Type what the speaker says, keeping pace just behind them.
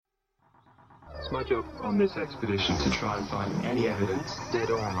It's my job on this expedition to try and find any evidence, dead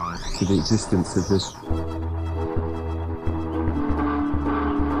or alive, to the existence of this.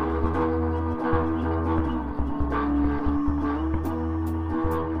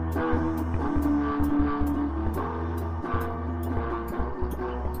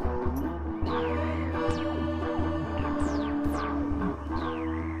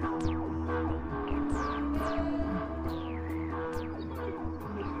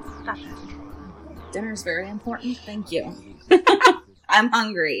 Dinner's very important. Thank you. I'm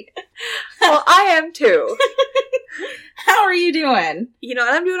hungry. Well, I am too. How are you doing? You know,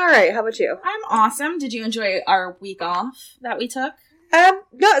 I'm doing all right. How about you? I'm awesome. Did you enjoy our week off that we took? No,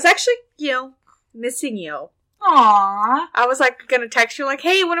 it's actually, missing you. Aww. I was gonna text you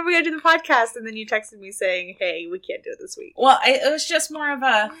hey, when are we gonna do the podcast? And then you texted me saying, hey, we can't do it this week. Well, it was just more of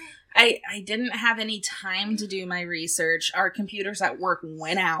I didn't have any time to do my research. Our computers at work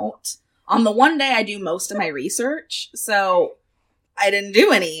went out. On the one day I do most of my research, so I didn't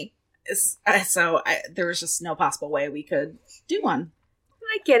do any. So there was just no possible way we could do one.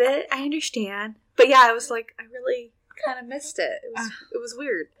 I get it. I understand. But yeah, I was I really kind of missed it. It was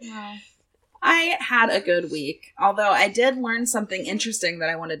weird. Well, I had a good week, although I did learn something interesting that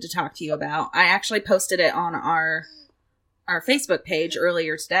I wanted to talk to you about. I actually posted it on our Facebook page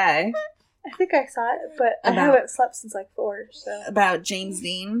earlier today. I think I saw it, but I haven't slept since 4, so. About James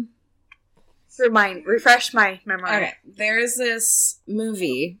Dean. Refresh my memory. Okay, there's this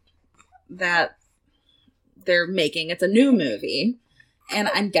movie that they're making. It's a new movie, and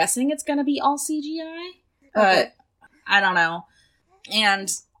I'm guessing it's going to be all CGI, but I don't know.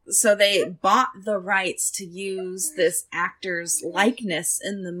 And so they bought the rights to use this actor's likeness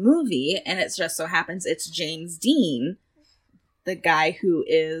in the movie, and it just so happens it's James Dean, the guy who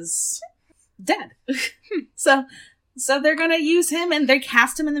is dead. So they're going to use him, and they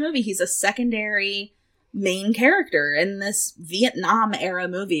cast him in the movie. He's a secondary main character in this Vietnam era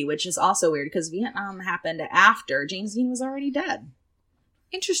movie, which is also weird because Vietnam happened after James Dean was already dead.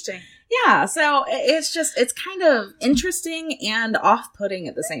 Interesting. Yeah, so it's kind of interesting and off-putting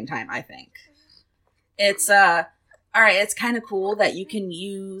at the same time, I think. It's kind of cool that you can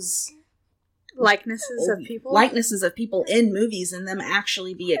use likenesses of people in movies and them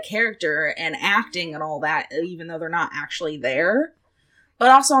actually be a character and acting and all that, even though they're not actually there.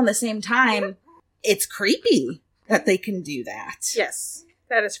 But also on the same time, it's creepy that they can do that. Yes,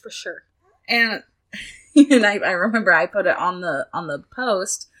 that is for sure. And I remember I put it on the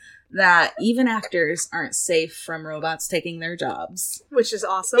post that even actors aren't safe from robots taking their jobs. Which is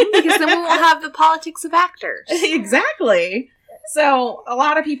awesome, because then we won't have the politics of actors. Exactly. So a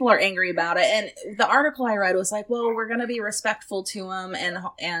lot of people are angry about it, and the article I read was well, we're going to be respectful to him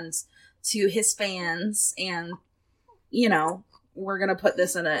and to his fans, and we're going to put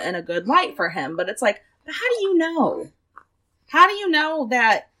this in a good light for him. But it's but how do you know? How do you know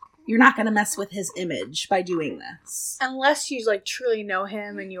that you're not going to mess with his image by doing this? Unless you truly know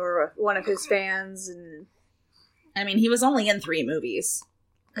him and you're one of his fans. And I mean, he was only in 3 movies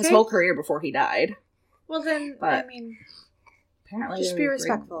his whole career before he died. Well, then, apparently just be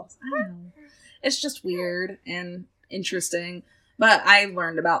respectful. I don't know. It's just weird and interesting. But I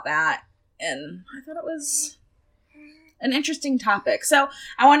learned about that, and I thought it was an interesting topic. So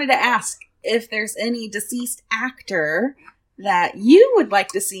I wanted to ask if there's any deceased actor that you would like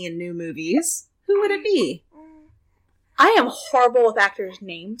to see in new movies. Who would it be? I am horrible with actors'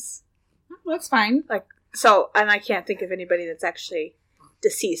 names. That's fine. And I can't think of anybody that's actually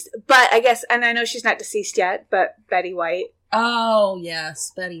deceased. But I guess, and I know she's not deceased yet, but Betty White. Oh,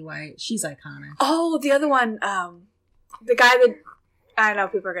 yes, Betty White. She's iconic. Oh, the other one, the guy that, I know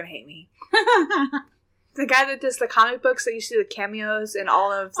people are going to hate me. The guy that does the comic books that used to do the cameos and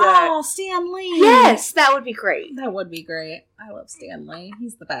all of the... Oh, Stan Lee. Yes, that would be great. That would be great. I love Stan Lee.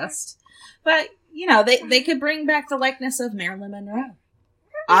 He's the best. But, they could bring back the likeness of Marilyn Monroe.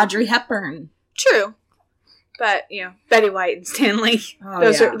 Audrey Hepburn. True. But, Betty White and Stan Lee.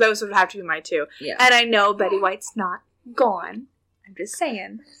 Oh, those would have to be my 2. Yeah. And I know Betty White's not gone. I'm just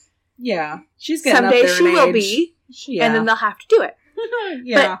saying. Yeah. She's getting someday up there she in will age. be. Yeah. And then they'll have to do it.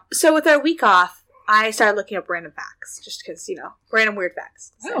 Yeah. But, so with our week off, I started looking up random facts. Just because, random weird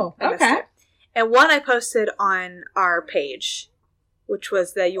facts. Oh, I missed okay. it. And one I posted on our page, which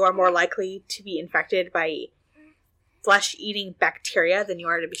was that you are more likely to be infected by flesh-eating bacteria than you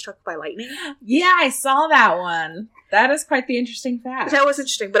are to be struck by lightning. Yeah, I saw that one. That is quite the interesting fact. That was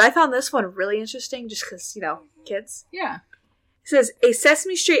interesting. But I found this one really interesting just because, kids. Yeah. It says, a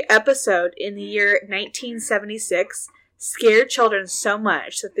Sesame Street episode in the year 1976 scared children so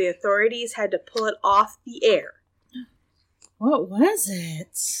much that the authorities had to pull it off the air. What was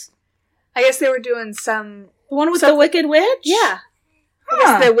it? I guess they were doing some... The one with the Wicked Witch? Yeah. Huh.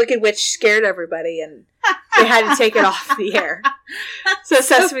 I guess the Wicked Witch scared everybody, and they had to take it off the air. So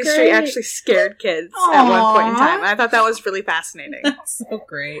Sesame Street great. actually scared kids at one point in Aw. time. I thought that was really fascinating. That's so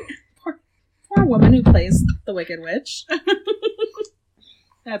great. Poor woman who plays the Wicked Witch.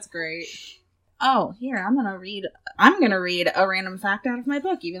 That's great. Oh, here, I'm gonna read a random fact out of my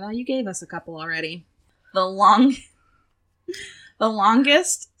book, even though you gave us a couple already. The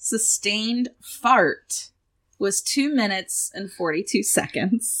longest sustained fart was 2 minutes and 42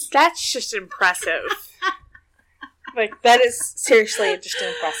 seconds. That's just impressive. Like, that is seriously just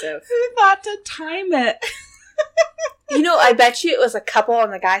impressive. Who thought to time it? You know, I bet you it was a couple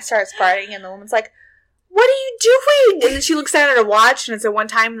and the guy starts farting and the woman's like, "What are you doing?" And then she looks down at her watch and it's at one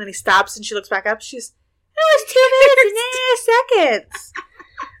time and then he stops and she looks back up. She's, "It was 2 minutes and 9 seconds."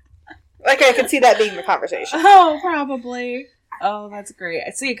 Like, I could see that being the conversation. Oh, probably. Oh, that's great. I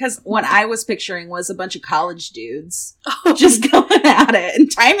see, because what I was picturing was a bunch of college dudes just going at it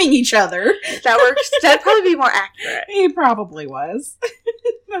and timing each other. That works. That'd probably be more accurate. He probably was.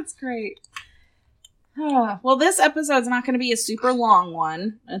 That's great. Well, this episode's not going to be a super long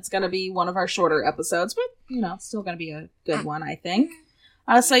one. It's going to be one of our shorter episodes, but, you know, it's still going to be a good one, I think.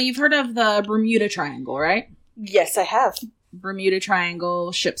 So you've heard of the Bermuda Triangle, right? Yes, I have. Bermuda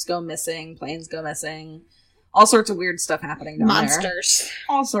Triangle, ships go missing, planes go missing, all sorts of weird stuff happening down there. Monsters.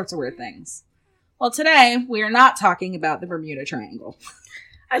 All sorts of weird things. Well, today, we are not talking about the Bermuda Triangle.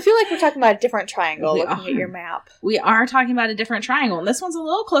 I feel like we're talking about a different triangle We looking are. at your map. We are talking about a different triangle, and this one's a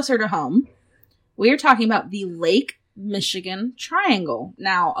little closer to home. We are talking about the Lake Michigan Triangle.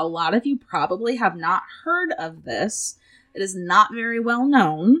 Now, a lot of you probably have not heard of this. It is not very well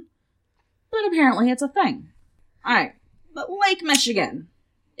known, but apparently it's a thing. All right. But Lake Michigan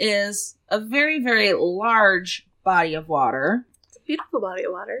is a very, very large body of water. It's a beautiful body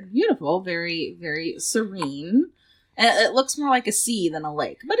of water. Beautiful, very, very serene. It looks more like a sea than a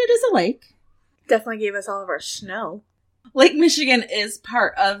lake, but it is a lake. Definitely gave us all of our snow. Lake Michigan is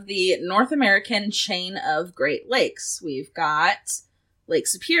part of the North American chain of Great Lakes. We've got Lake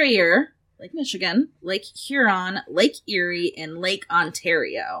Superior, Lake Michigan, Lake Huron, Lake Erie, and Lake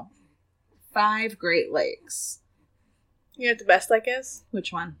Ontario. 5 Great Lakes. You know what the best lake is?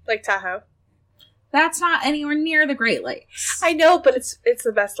 Which one? Lake Tahoe. That's not anywhere near the Great Lakes. I know, but it's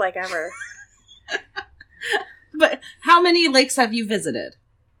the best lake ever. But how many lakes have you visited?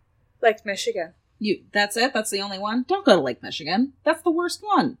 Lake Michigan. That's it? That's the only one? Don't go to Lake Michigan. That's the worst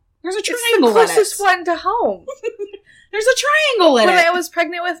one. There's a It's triangle the closest in it. one to home. There's a triangle in When it. I was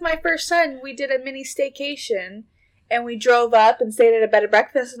pregnant with my first son, we did a mini staycation, and we drove up and stayed at a bed and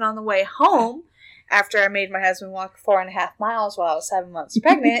breakfast, and on the way home, after I made my husband walk 4.5 miles while I was 7 months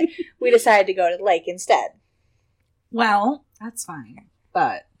pregnant, we decided to go to the lake instead. Well, that's fine.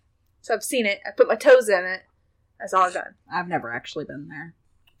 But So I've seen it. I put my toes in it. That's all I've done. I've never actually been there.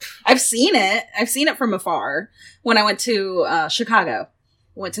 I've seen it. I've seen it from afar. When I went to Chicago,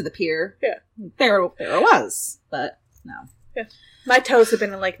 went to the pier. Yeah. There it was. But no. Yeah. My toes have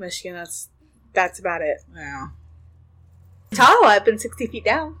been in Lake Michigan. That's about it. Yeah. Tahoe, I've been 60 feet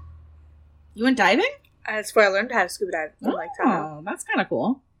down. You went diving? That's where I learned how to scuba dive in Lake Tahoe. Oh, that's kind of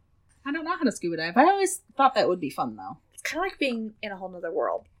cool. I don't know how to scuba dive. I always thought that would be fun, though. It's kind of like being in a whole nother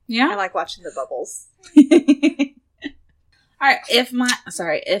world. I Yeah? like watching the bubbles. All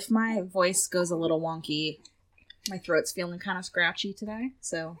right, if my voice goes a little wonky, my throat's feeling kind of scratchy today,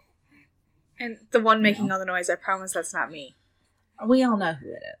 so And the one making all the noise, I promise that's not me. we all know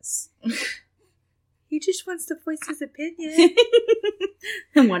who it is. He just wants to voice his opinion.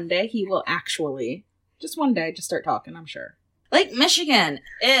 And one day he will actually, just one day, just start talking, I'm sure. Lake Michigan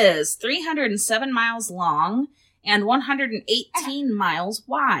is 307 miles long and 118 miles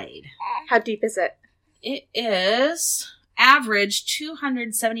wide. How deep is it? It is average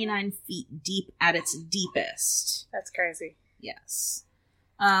 279 feet deep at its deepest. That's crazy. Yes.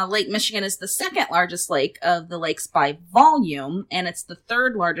 Lake Michigan is the second largest lake of the lakes by volume, and it's the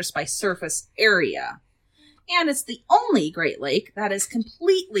third largest by surface area. And it's the only Great Lake that is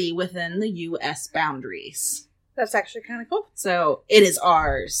completely within the U.S. boundaries. That's actually kind of cool. So it is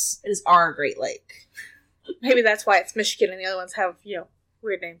ours. It is our Great Lake. Maybe that's why it's Michigan and the other ones have,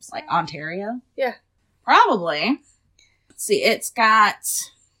 weird names. Like Ontario? Yeah. Probably. Let's see, it's got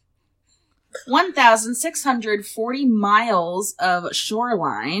 1,640 miles of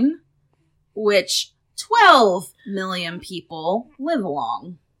shoreline, which 12 million people live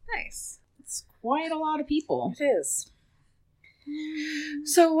along. Nice. It's quite a lot of people. It is.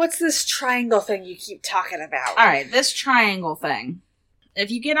 So what's this triangle thing you keep talking about? All right, this triangle thing. If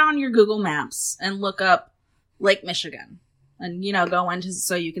you get on your Google Maps and look up Lake Michigan, and, go into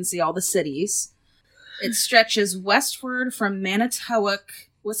so you can see all the cities. It stretches westward from Manitowoc,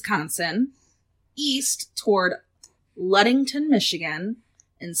 Wisconsin, east toward Ludington, Michigan,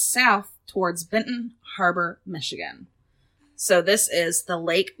 and south towards Benton Harbor, Michigan. So this is the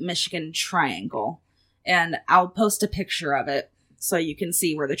Lake Michigan Triangle, and I'll post a picture of it so you can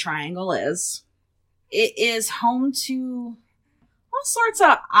see where the triangle is. It is home to all sorts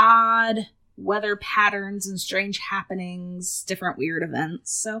of odd weather patterns and strange happenings, different weird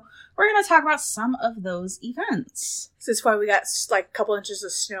events. So we're going to talk about some of those events. Is this why we got like a couple inches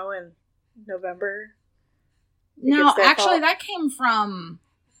of snow in November? No, actually, that came from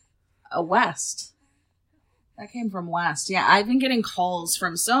west. That came from west. Yeah, I've been getting calls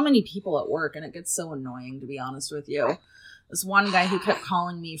from so many people at work, and it gets so annoying, to be honest with you. This one guy who kept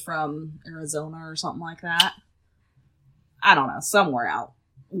calling me from Arizona or something like that. I don't know, somewhere out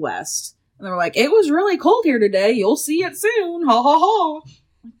west. And they were like, it was really cold here today. You'll see it soon. Ha ha ha.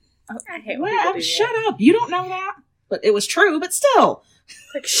 I hate when people do that. Shut up. You don't know that. But it was true, but still.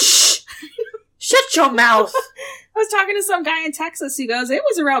 Like, shh. Shut your mouth. I was talking to some guy in Texas who goes, it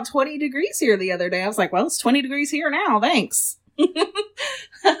was around 20 degrees here the other day. I was like, well, it's 20 degrees here now. Thanks.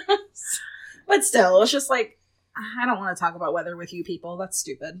 But still, it was just like, I don't want to talk about weather with you people. That's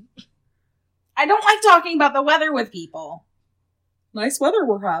stupid. I don't like talking about the weather with people. Nice weather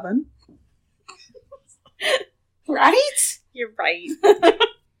we're having. Right? You're right.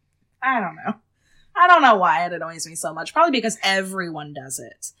 I don't know. I don't know why it annoys me so much. Probably because everyone does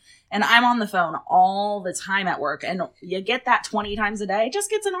it. And I'm on the phone all the time at work, and you get that 20 times a day. It just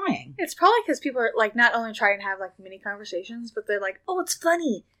gets annoying. It's probably because people are, like, not only trying to have, like, mini conversations, but they're like, oh, it's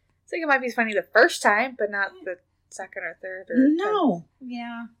funny. It's like it might be funny the first time, but not the second or third or No. 10th.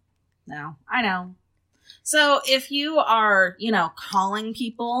 Yeah. No, I know. So if you are, calling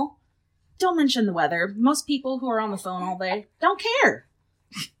people, don't mention the weather. Most people who are on the phone all day don't care.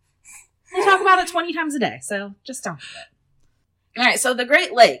 They talk about it 20 times a day, so just don't do it. All right, so the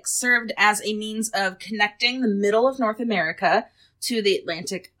Great Lakes served as a means of connecting the middle of North America to the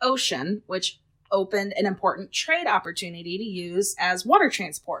Atlantic Ocean, which opened an important trade opportunity to use as water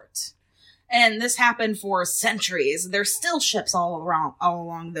transport. And this happened for centuries. There's still ships all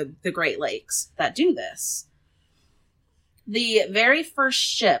along the Great Lakes that do this. The very first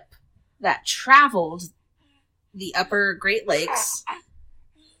ship that traveled the upper Great Lakes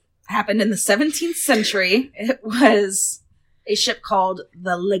happened in the 17th century. It was a ship called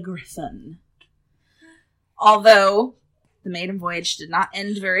the Le Griffon. Although the maiden voyage did not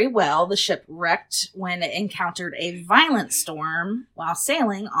end very well, the ship wrecked when it encountered a violent storm while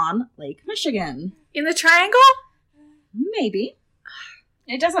sailing on Lake Michigan. In the triangle? Maybe.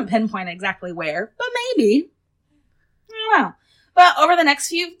 It doesn't pinpoint exactly where, but maybe. I don't know. But over the next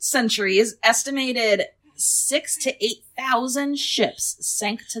few centuries, estimated 6,000 to 8,000 ships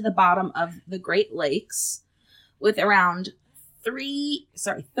sank to the bottom of the Great Lakes, with around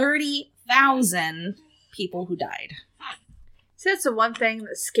 30,000 people who died. So that's the one thing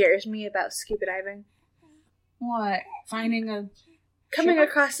that scares me about scuba diving. What? Finding a... Coming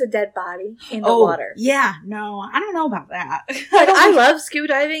across a dead body in the water. Yeah, no, I don't know about that. Like, I love scuba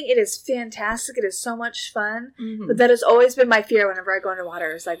diving. It is fantastic. It is so much fun. Mm-hmm. But that has always been my fear whenever I go into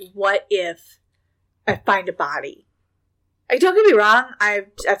water. Is like, what if I find a body? Like, don't get me wrong. I've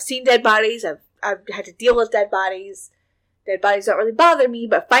seen dead bodies. I've had to deal with dead bodies. Dead bodies don't really bother me,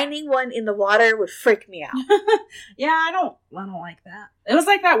 but finding one in the water would freak me out. Yeah, I don't like that. It was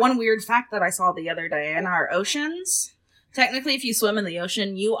like that one weird fact that I saw the other day in our oceans. Technically, if you swim in the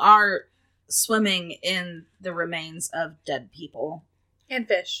ocean, you are swimming in the remains of dead people. And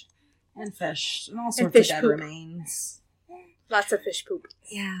fish. And fish. And all sorts of dead remains. Lots of fish poop.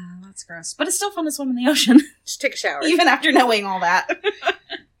 Yeah, that's gross. But it's still fun to swim in the ocean. Just take a shower. Even after knowing all that.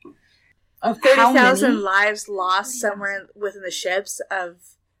 30,000 lives lost somewhere within the ships of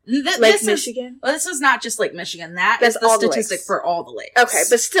Lake Michigan? Well, this is not just Lake Michigan. That's the statistic for all the lakes. Okay,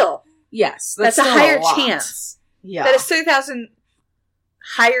 but still. Yes. That's a higher chance. Yeah. That is 30,000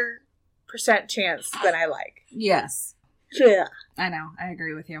 higher percent chance than I like. Yes. Yeah. I know. I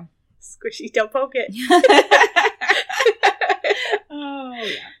agree with you. Squishy, don't poke it. Oh,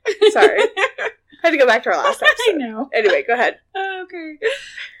 yeah. Sorry. I had to go back to our last episode. I know. Anyway, go ahead. Okay.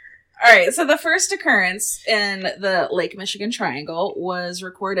 All right, so the first occurrence in the Lake Michigan Triangle was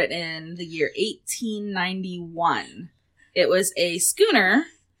recorded in the year 1891. It was a schooner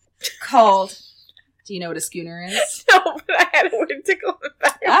called... Do you know what a schooner is? No, but I had a weird tickle in the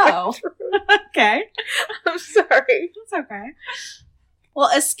back. Oh, okay. I'm sorry. It's okay. Well,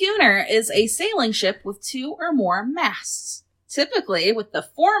 a schooner is a sailing ship with 2 or more masts, typically with the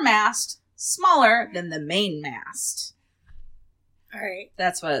foremast smaller than the mainmast. All right.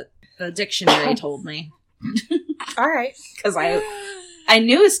 That's what the dictionary told me. All right. Because I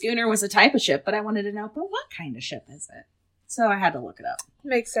knew a schooner was a type of ship, but I wanted to know, but what kind of ship is it? So I had to look it up.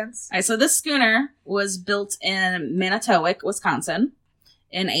 Makes sense. All right, so this schooner was built in Manitowoc, Wisconsin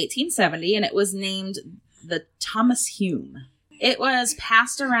in 1870, and it was named the Thomas Hume. It was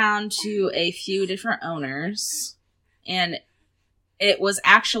passed around to a few different owners, and it was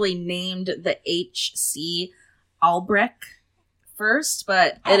actually named the H.C. Albrecht first,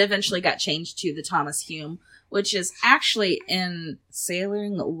 but it eventually got changed to the Thomas Hume, which is actually in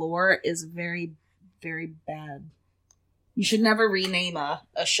sailing lore is very, very bad. You should never rename a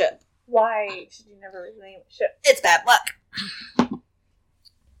ship. Why should you never rename a ship? It's bad luck.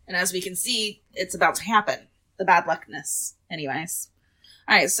 And as we can see, it's about to happen. The bad luckness. Anyways.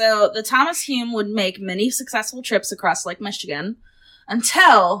 Alright, so the Thomas Hume would make many successful trips across Lake Michigan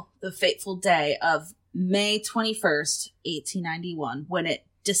until the fateful day of May 21st, 1891, when it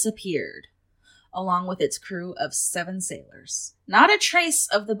disappeared, along with its crew of 7 sailors. Not a trace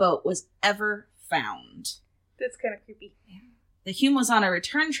of the boat was ever found. That's kind of creepy. The Hume was on a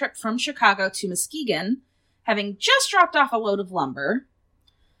return trip from Chicago to Muskegon, having just dropped off a load of lumber.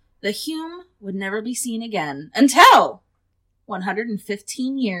 The Hume would never be seen again until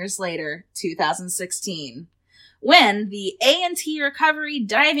 115 years later, 2016, when the A&T Recovery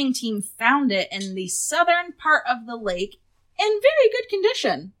Diving Team found it in the southern part of the lake in very good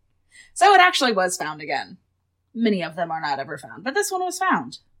condition. So it actually was found again. Many of them are not ever found, but this one was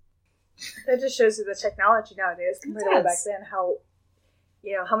found. That just shows you the technology nowadays compared to way back then, how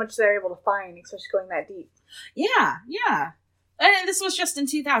much they're able to find, especially going that deep. Yeah. And this was just in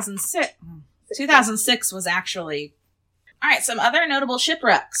 2006. 2006 was actually... Alright, some other notable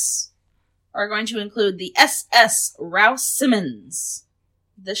shipwrecks are going to include the SS Rouse Simmons.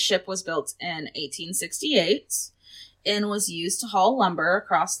 This ship was built in 1868 and was used to haul lumber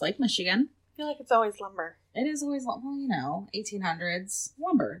across Lake Michigan. I feel like it's always lumber. It is always, 1800s.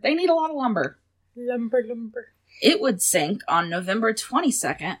 Lumber. They need a lot of lumber. Lumber. It would sink on November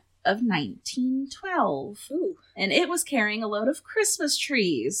 22nd of 1912. Ooh. And it was carrying a load of Christmas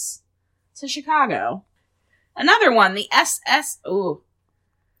trees to Chicago. Another one, the SS...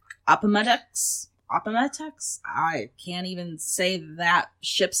 Appomattox. I can't even say that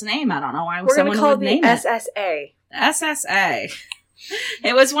ship's name. I don't know why someone would name it. We're going to call the SSA. SSA.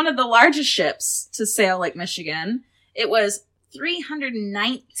 It was one of the largest ships to sail Lake Michigan. It was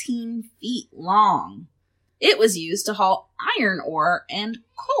 319 feet long. It was used to haul iron ore and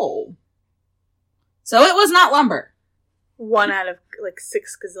coal. So it was not lumber. 1 out of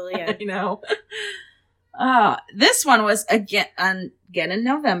 6 gazillion. I know. This one was again in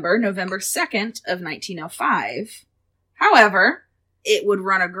November 2nd of 1905. However, it would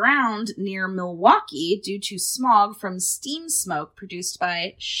run aground near Milwaukee due to smog from steam smoke produced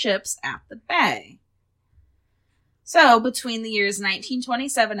by ships at the bay. So, between the years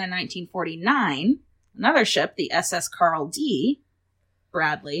 1927 and 1949, another ship, the SS Carl D.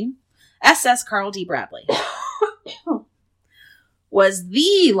 Bradley, was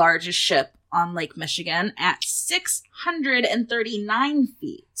the largest ship on Lake Michigan at 639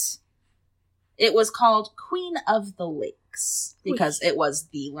 feet. It was called Queen of the Lakes because it was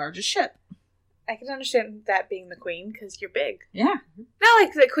the largest ship. I can understand that being the queen because you're big. Yeah. Not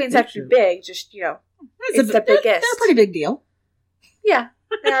like the queens have to be big, just, it's the biggest. They're a pretty big deal. Yeah,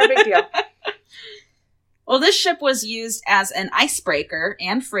 they're a big deal. Well, this ship was used as an icebreaker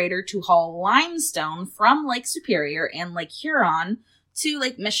and freighter to haul limestone from Lake Superior and Lake Huron to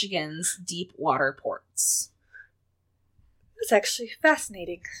Lake Michigan's deep water ports. That's actually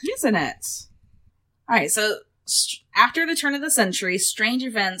fascinating. Isn't it? All right, so after the turn of the century, strange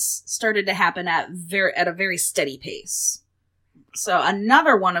events started to happen at a very steady pace. So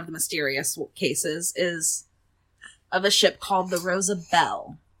another one of the mysterious cases is of a ship called the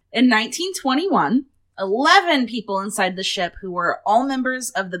Rosabelle. In 1921, 11 people inside the ship, who were all members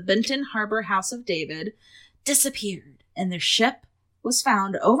of the Benton Harbor House of David, disappeared, and their ship was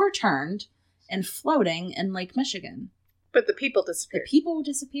found overturned and floating in Lake Michigan. But the people disappeared. The people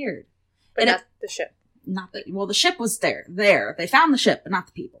disappeared. But not the ship. The ship was there. They found the ship, but not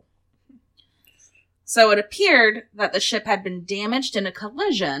the people. So it appeared that the ship had been damaged in a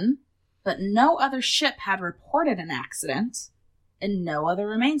collision, but no other ship had reported an accident, and no other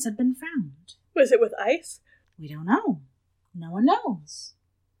remains had been found. Was it with ice? We don't know. No one knows.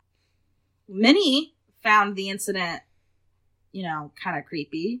 Many found the incident, kind of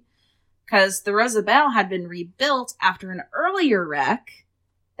creepy, because the Rosabelle had been rebuilt after an earlier wreck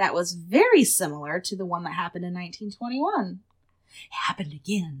that was very similar to the one that happened in 1921. It happened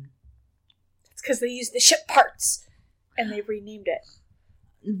again. It's because they used the ship parts. And they renamed it.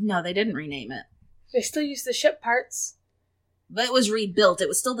 No, they didn't rename it. They still use the ship parts. But it was rebuilt. It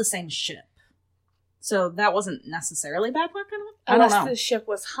was still the same ship. So that wasn't necessarily bad luck. I don't Unless know. the ship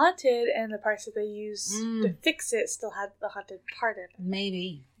was haunted and the parts that they used to fix it still had the haunted part in it.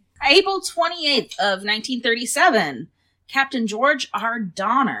 Maybe. April 28th of 1937, Captain George R.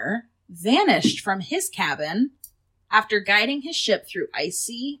 Donner vanished from his cabin after guiding his ship through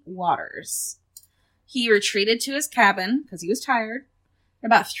icy waters. He retreated to his cabin because he was tired.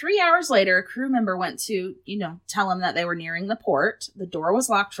 About 3 hours later, a crew member went to, tell him that they were nearing the port. The door was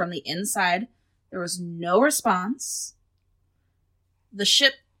locked from the inside. There was no response. The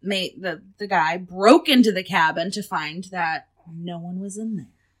shipmate, the guy, broke into the cabin to find that no one was in there.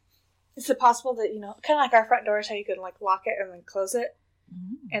 Is it possible that, kind of like our front doors, how you can lock it and then close it?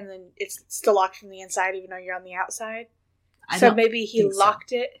 And then it's still locked from the inside even though you're on the outside? So maybe he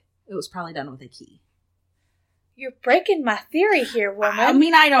locked it? It was probably done with a key. You're breaking my theory here, woman. I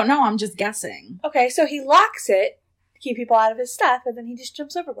mean, I don't know. I'm just guessing. Okay, so he locks it to keep people out of his stuff, and then he just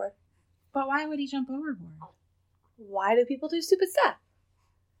jumps overboard. But why would he jump overboard? Why do people do stupid stuff?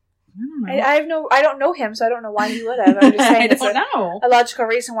 I don't know. I don't know him, so I don't know why he would have. I'm just saying I don't know. A logical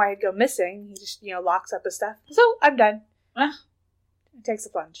reason why he'd go missing. He just, locks up his stuff. So, I'm done. It takes a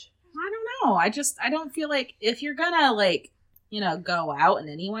plunge. I don't know. I don't feel like if you're gonna, go out in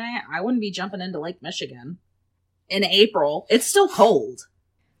any way, I wouldn't be jumping into Lake Michigan in April. It's still cold.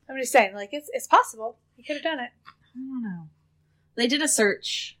 I'm just saying, it's possible. He could have done it. I don't know. They did a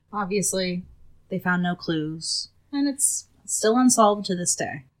search, obviously. They found no clues. And it's still unsolved to this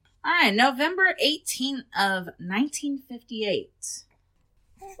day. Alright, November 18th of 1958.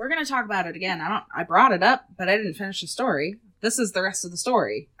 We're going to talk about it again. I brought it up, but I didn't finish the story. This is the rest of the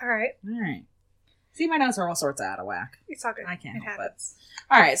story. Alright. See, my notes are all sorts of out of whack. It's all good. I can't help help it.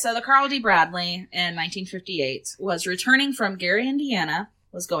 Alright, so the Carl D. Bradley in 1958 was returning from Gary, Indiana,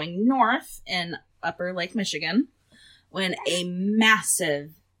 was going north in upper Lake Michigan, when a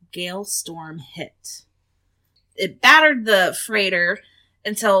massive gale storm hit. It battered the freighter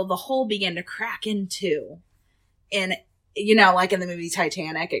until the hull began to crack in two. And, like in the movie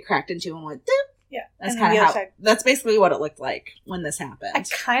Titanic, it cracked in two and went, doop. Yeah. That's kind of that's basically what it looked like when this happened. I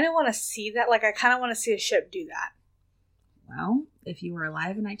kind of want to see that. I kind of want to see a ship do that. Well, if you were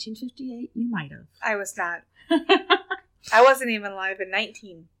alive in 1958, you might have. I was not. I wasn't even alive in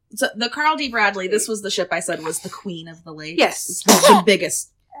 19. So the Carl D. Bradley, this was the ship I said was the Queen of the Lakes. Yes. It's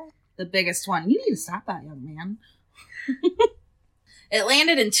the biggest one. You need to stop that, young man. It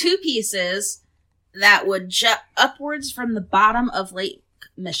landed in two pieces that would jut upwards from the bottom of Lake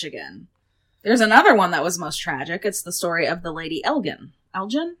Michigan. There's another one that was most tragic. It's the story of the Lady Elgin.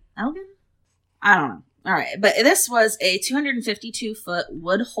 Elgin? I don't know. All right. But this was a 252-foot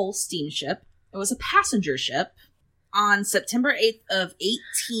wood hull steamship. It was a passenger ship. On September 8th of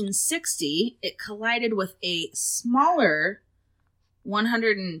 1860, it collided with a smaller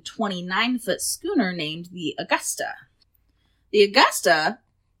 129-foot schooner named the Augusta. The Augusta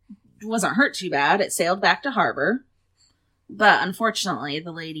wasn't hurt too bad. It sailed back to harbor. But unfortunately,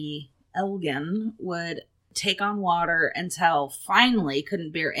 the Lady Elgin would take on water until finally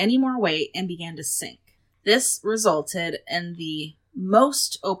couldn't bear any more weight and began to sink. This resulted in the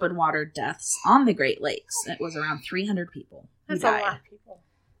most open water deaths on the Great Lakes. It was around 300 people who That's died. a lot of people.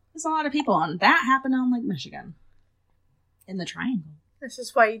 That's a lot of people, and that happened on Lake Michigan. In the Triangle. This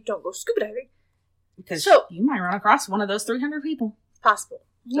is why you don't go scuba diving. Because you might run across one of those 300 people. It's possible.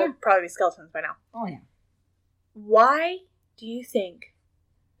 So Yeah. it'd probably be skeletons by now. Oh, yeah. Why do you think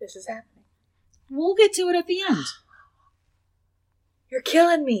this is happening? We'll get to it at the end. You're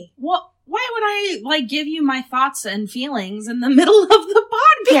killing me. Well, why would I, give you my thoughts and feelings in the middle of the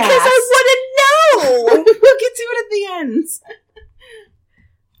podcast? Because I want to know. We'll get to it at the end.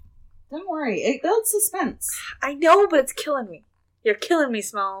 Don't worry. It builds suspense. I know, but it's killing me. You're killing me,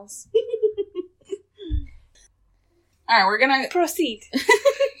 Smalls. All right, we're going to Proceed.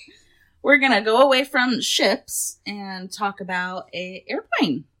 We're going to go away from ships and talk about a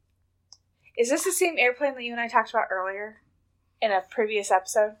airplane. Is this the same airplane that you and I talked about earlier in a previous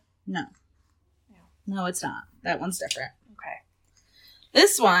episode? No, it's not. That one's different. Okay.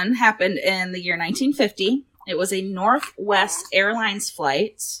 This one happened in the year 1950. It was a Northwest Airlines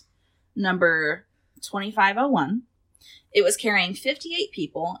flight, number 2501. It was carrying 58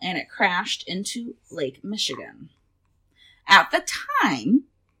 people, and it crashed into Lake Michigan. At the time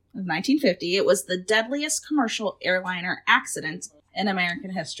of 1950, it was the deadliest commercial airliner accident in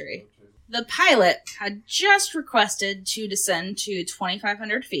American history. The pilot had just requested to descend to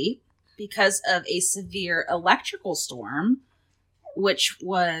 2,500 feet because of a severe electrical storm, which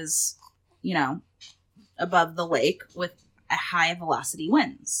was, above the lake with a high velocity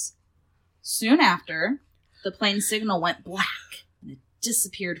winds. Soon after, the plane's signal went black and it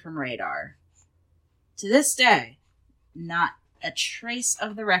disappeared from radar. To this day, not a trace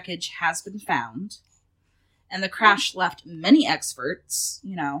of the wreckage has been found, and the crash left many experts,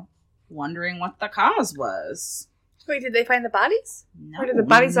 wondering what the cause was. Wait, did they find the bodies? No, or did the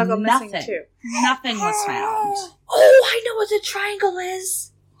bodies all go nothing. missing too? Nothing was found. Oh, I know what the triangle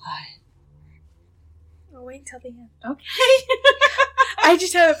is. What? Oh, wait until the end. Okay. I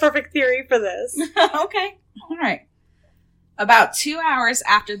just have a perfect theory for this. Okay. All right. About 2 hours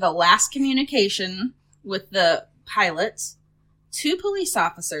after the last communication with the pilot, 2 police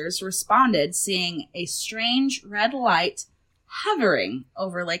officers responded seeing a strange red light hovering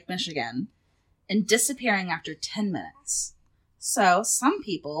over Lake Michigan and disappearing after 10 minutes. So, some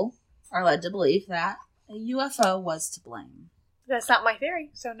people are led to believe that a UFO was to blame. That's not my theory,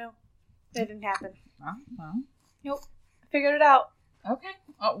 so no. That didn't happen. Well. Nope. I figured it out. Okay.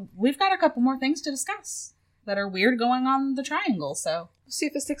 Oh, we've got a couple more things to discuss that are weird going on the triangle, so. Let's see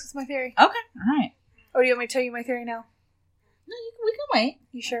if it sticks with my theory. Okay. All right. Or do you want me to tell you my theory now? No, we can wait.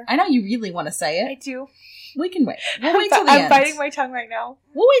 You sure? I know you really want to say it. I do. We can wait. We'll wait till the end. I'm biting my tongue right now.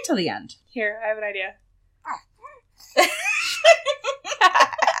 We'll wait till the end. Here, I have an idea.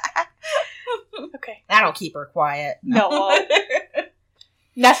 Okay. That'll keep her quiet. No.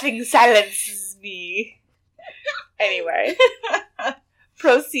 Nothing silences me. Anyway.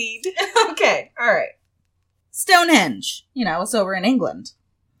 Proceed. Okay. All right. Stonehenge. It's over in England.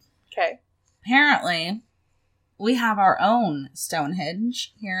 Okay. Apparently, we have our own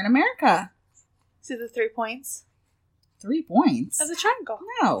Stonehenge here in America. See the 3 points? 3 points? That's a triangle.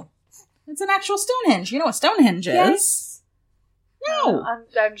 No. It's an actual Stonehenge. You know what Stonehenge is? Yes. No.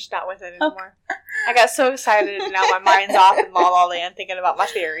 I'm just not with it anymore. Okay. I got so excited and now my mind's off in La La Land thinking about my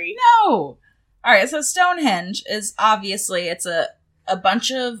theory. No. All right, so Stonehenge is obviously, it's a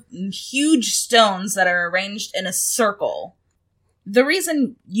bunch of huge stones that are arranged in a circle. The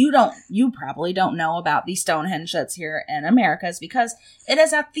reason you probably don't know about the Stonehenge that's here in America is because it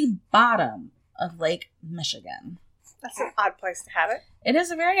is at the bottom of Lake Michigan. That's an odd place to have it. It is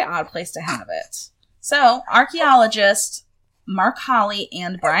a very odd place to have it. So, archaeologists Mark Hawley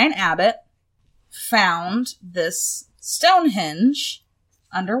and Brian Abbott found this Stonehenge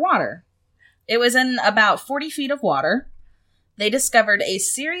underwater. It was in about 40 feet of water. They discovered a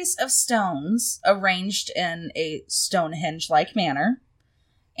series of stones arranged in a Stonehenge-like manner,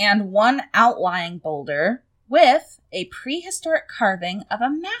 and one outlying boulder with a prehistoric carving of a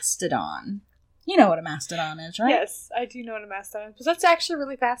mastodon. You know what a mastodon is, right? Yes, I do know what a mastodon is. But that's actually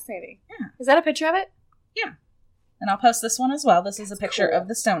really fascinating. Yeah. Is that a picture of it? Yeah. And I'll post this one as well. This is a picture of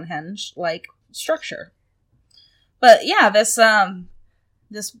the Stonehenge-like structure. But yeah,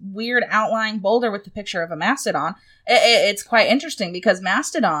 this weird outlying boulder with the picture of a mastodon, it's quite interesting because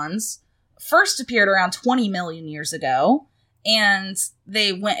mastodons first appeared around 20 million years ago, and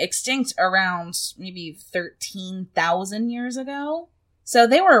they went extinct around maybe 13,000 years ago. So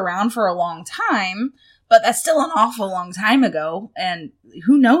they were around for a long time, but that's still an awful long time ago, and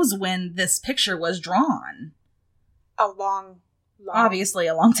who knows when this picture was drawn. Obviously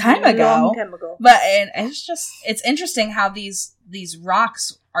a long time ago. But it's interesting how these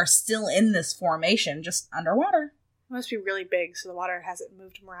rocks are still in this formation, just underwater. It must be really big, so the water hasn't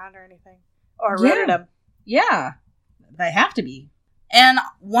moved them around or anything. Or eroded them. Yeah, they have to be. And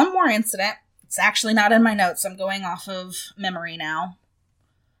one more incident. It's actually not in my notes. I'm going off of memory now.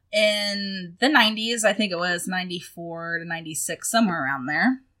 In the 90s, I think it was 94 to 96, somewhere around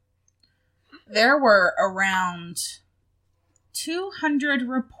there, there were around 200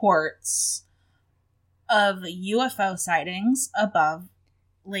 reports of UFO sightings above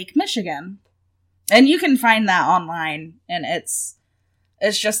Lake Michigan. And you can find that online, and it's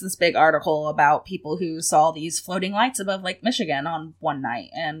just this big article about people who saw these floating lights above Lake Michigan on one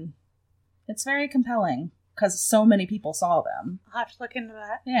night, and it's very compelling because so many people saw them. I'll have to look into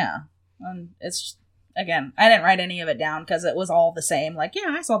that. Yeah. And it's, again, I didn't write any of it down because it was all the same. Like, yeah,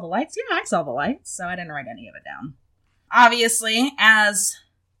 I saw the lights. Yeah, I saw the lights. So I didn't write any of it down. Obviously, as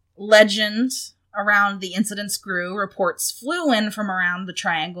legend around the incidents grew, reports flew in from around the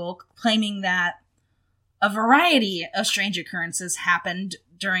triangle claiming that a variety of strange occurrences happened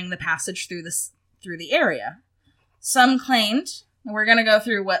during the passage through the area. Some claimed, and we're going to go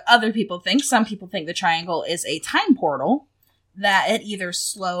through what other people think. Some people think the triangle is a time portal, that it either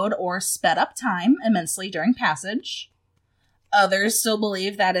slowed or sped up time immensely during passage. Others still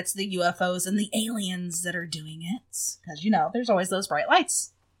believe that it's the UFOs and the aliens that are doing it. Because, there's always those bright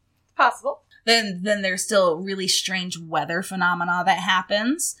lights. Possible. Then there's still really strange weather phenomena that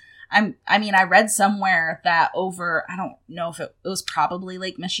happens. I read somewhere that over, I don't know if it was probably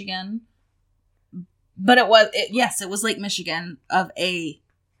Lake Michigan, but it was Lake Michigan, of a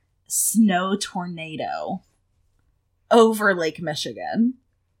snow tornado over Lake Michigan,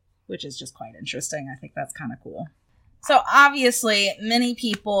 which is just quite interesting. I think that's kind of cool. So obviously, many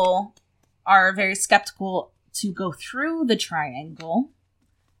people are very skeptical to go through the triangle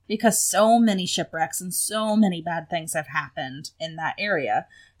because so many shipwrecks and so many bad things have happened in that area.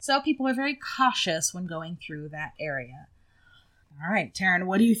 So people are very cautious when going through that area. All right, Taryn,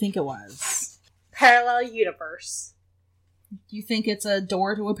 what do you think it was? Parallel universe. You think it's a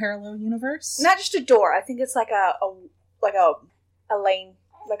door to a parallel universe? Not just a door. I think it's like a lane,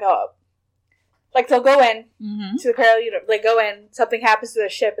 like they'll go in to the parallel universe. They go in, something happens to the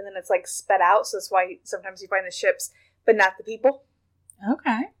ship, and then it's like sped out. So that's why sometimes you find the ships, but not the people.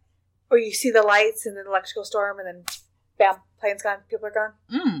 Okay. Or you see the lights and then electrical storm, and then bam, plane's gone, people are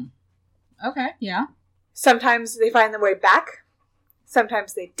gone. Okay, yeah. Sometimes they find their way back.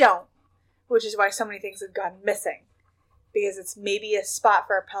 Sometimes they don't, which is why so many things have gone missing. Because it's maybe a spot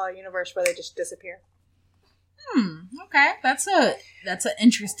for a parallel universe where they just disappear. Okay. That's an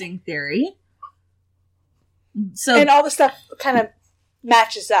interesting theory. So, and all the stuff kind of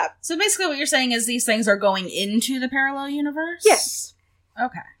matches up. So basically what you're saying is these things are going into the parallel universe? Yes.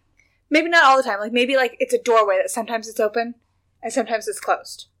 Okay. Maybe not all the time. Like maybe like it's a doorway that sometimes it's open and sometimes it's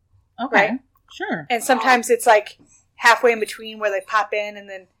closed. Okay. Right? Sure. And sometimes it's like halfway in between where they pop in and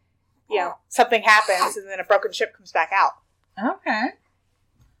then, something happens and then a broken ship comes back out. Okay.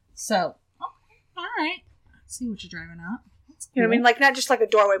 So, all right. Let's see what you're driving at. That's cool. You know what I mean? Like not just like a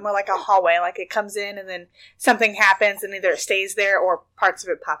doorway, more like a hallway. Like it comes in and then something happens and either it stays there or parts of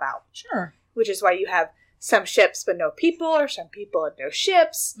it pop out. Sure. Which is why you have some ships but no people, or some people and no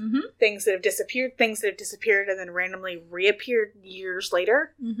ships. Mm-hmm. Things that have disappeared and then randomly reappeared years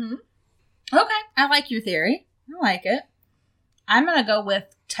later. Mm-hmm. Okay. I like your theory. I like it. I'm going to go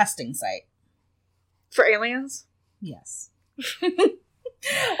with testing site. For aliens? Yes. Well,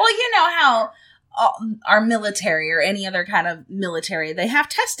 you know how our military or any other kind of military, they have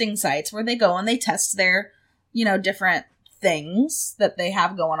testing sites where they go and they test their, different things that they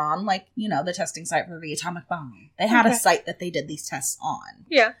have going on. Like, the testing site for the atomic bomb. They had a site that they did these tests on.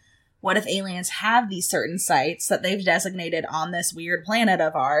 Yeah. What if aliens have these certain sites that they've designated on this weird planet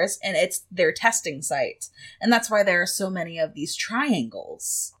of ours, and it's their testing sites? And that's why there are so many of these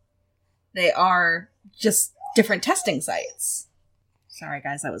triangles. They are just different testing sites. Sorry,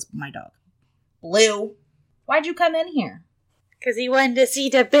 guys, that was my dog. Blue, why'd you come in here? Because he wanted to see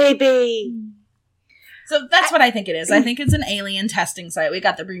the baby. So that's what I think it is. I think it's an alien testing site. We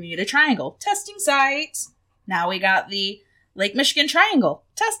got the Bermuda Triangle testing site. Now we got the Lake Michigan Triangle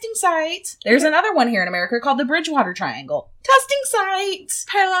testing site. There's another one here in America called the Bridgewater Triangle testing site.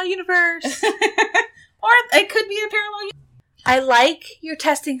 Parallel universe. Or it could be a parallel universe. I like your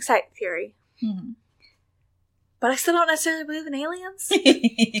testing site theory. Mm-hmm. But I still don't necessarily believe in aliens.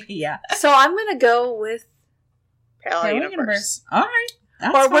 Yeah. So I'm going to go with parallel universe. All right.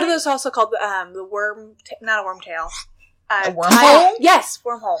 That's or fine. what are those also called? The worm, not a wormtail. A wormhole? Yes,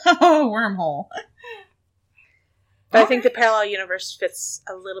 wormhole. Oh, wormhole. But I think the parallel universe fits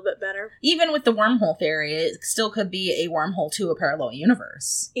a little bit better. Even with the wormhole theory, it still could be a wormhole to a parallel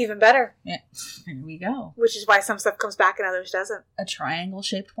universe. Even better. Yeah. There we go. Which is why some stuff comes back and others doesn't. A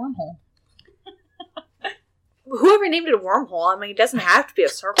triangle-shaped wormhole. Whoever named it a wormhole, I mean, it doesn't have to be a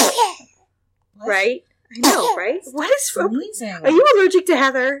circle. Right? I know, right? What is sneezing? Are you allergic to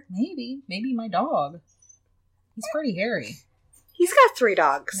Heather? Maybe my dog. He's pretty hairy. He's got 3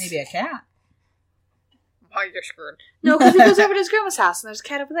 dogs. Maybe a cat. Oh, you're screwed. No, because he goes over to his grandma's house and there's a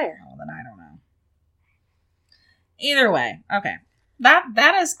cat over there. Oh, then I don't know. Either way, okay.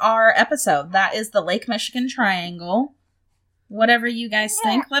 That is our episode. That is the Lake Michigan Triangle. Whatever you guys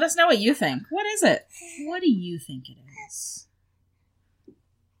think, let us know what you think. What is it? What do you think it is?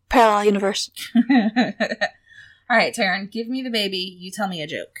 Parallel universe. All right, Taryn, give me the baby. You tell me a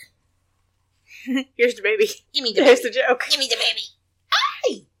joke. Here's the baby. Give me the Here's baby. the joke. Give me the baby.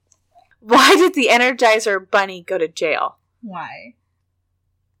 Hi! Why did the Energizer Bunny go to jail? Why?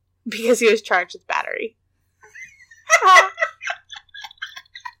 Because he was charged with battery.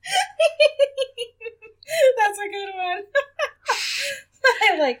 That's a good one.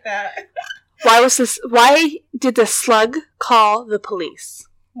 I like that. Why did the slug call the police?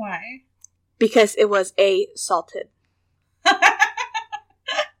 Why? Because it was assaulted.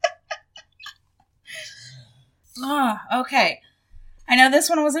 Oh, okay. I know this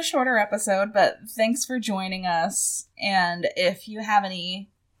one was a shorter episode, but thanks for joining us. And if you have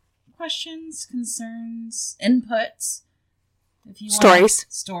any questions, concerns, inputs, If you want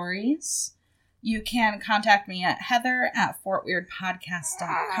Stories. You can contact me at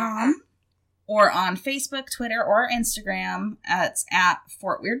heather@fortweirdpodcast.com or on Facebook, Twitter, or Instagram. It's at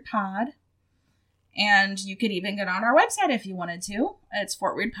fortweirdpod. And you could even get on our website if you wanted to. It's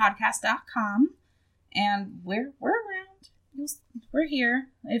fortweirdpodcast.com. And we're around. We're here.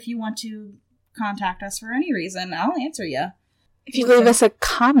 If you want to contact us for any reason, I'll answer you. If you leave us a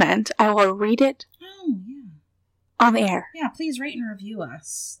comment, I will read it. Oh, yeah. On the air. Yeah, please rate and review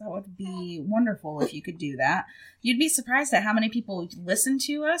us. That would be wonderful if you could do that. You'd be surprised at how many people listen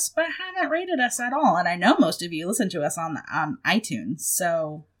to us but haven't rated us at all. And I know most of you listen to us on iTunes.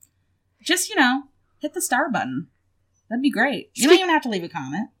 So just, hit the star button. That'd be great. You don't even have to leave a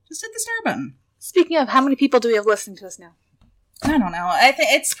comment. Just hit the star button. Speaking of, how many people do we have listening to us now? I don't know. I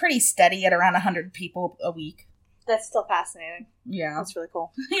think it's pretty steady at around 100 people a week. That's still fascinating. Yeah. That's really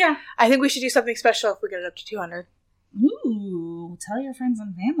cool. Yeah. I think we should do something special if we get it up to 200. Ooh, tell your friends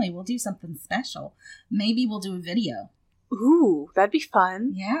and family. We'll do something special. Maybe we'll do a video. Ooh, that'd be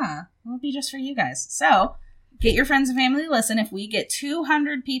fun. Yeah, it'll be just for you guys. So, get your friends and family to listen. If we get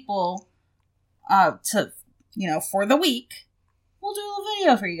 200 people for the week, we'll do a little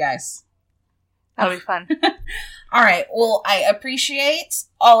video for you guys. That'll be fun. All right. Well, I appreciate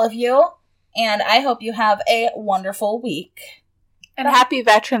all of you, and I hope you have a wonderful week. And happy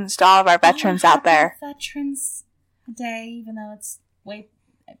Veterans to all of our veterans out there. Veterans Day, even though it's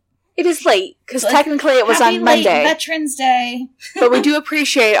It is late, because technically it was on Monday. Late Veterans Day. But we do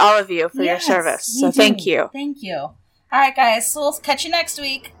appreciate all of you for your service. So thank you. Thank you. All right, guys. So we'll catch you next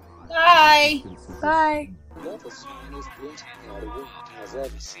week. Bye. Bye. Not the finest protein the world has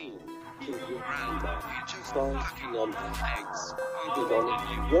ever seen. Keep your grandma start fucking on her eggs. Feed on it,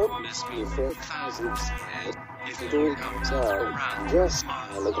 you won't miss me for thousands ahead. If it all comes out, just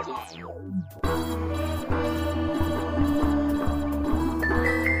smile at it.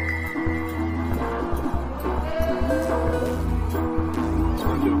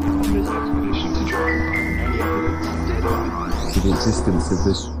 Expedition to try and find any evidence dead on. The existence of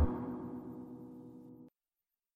this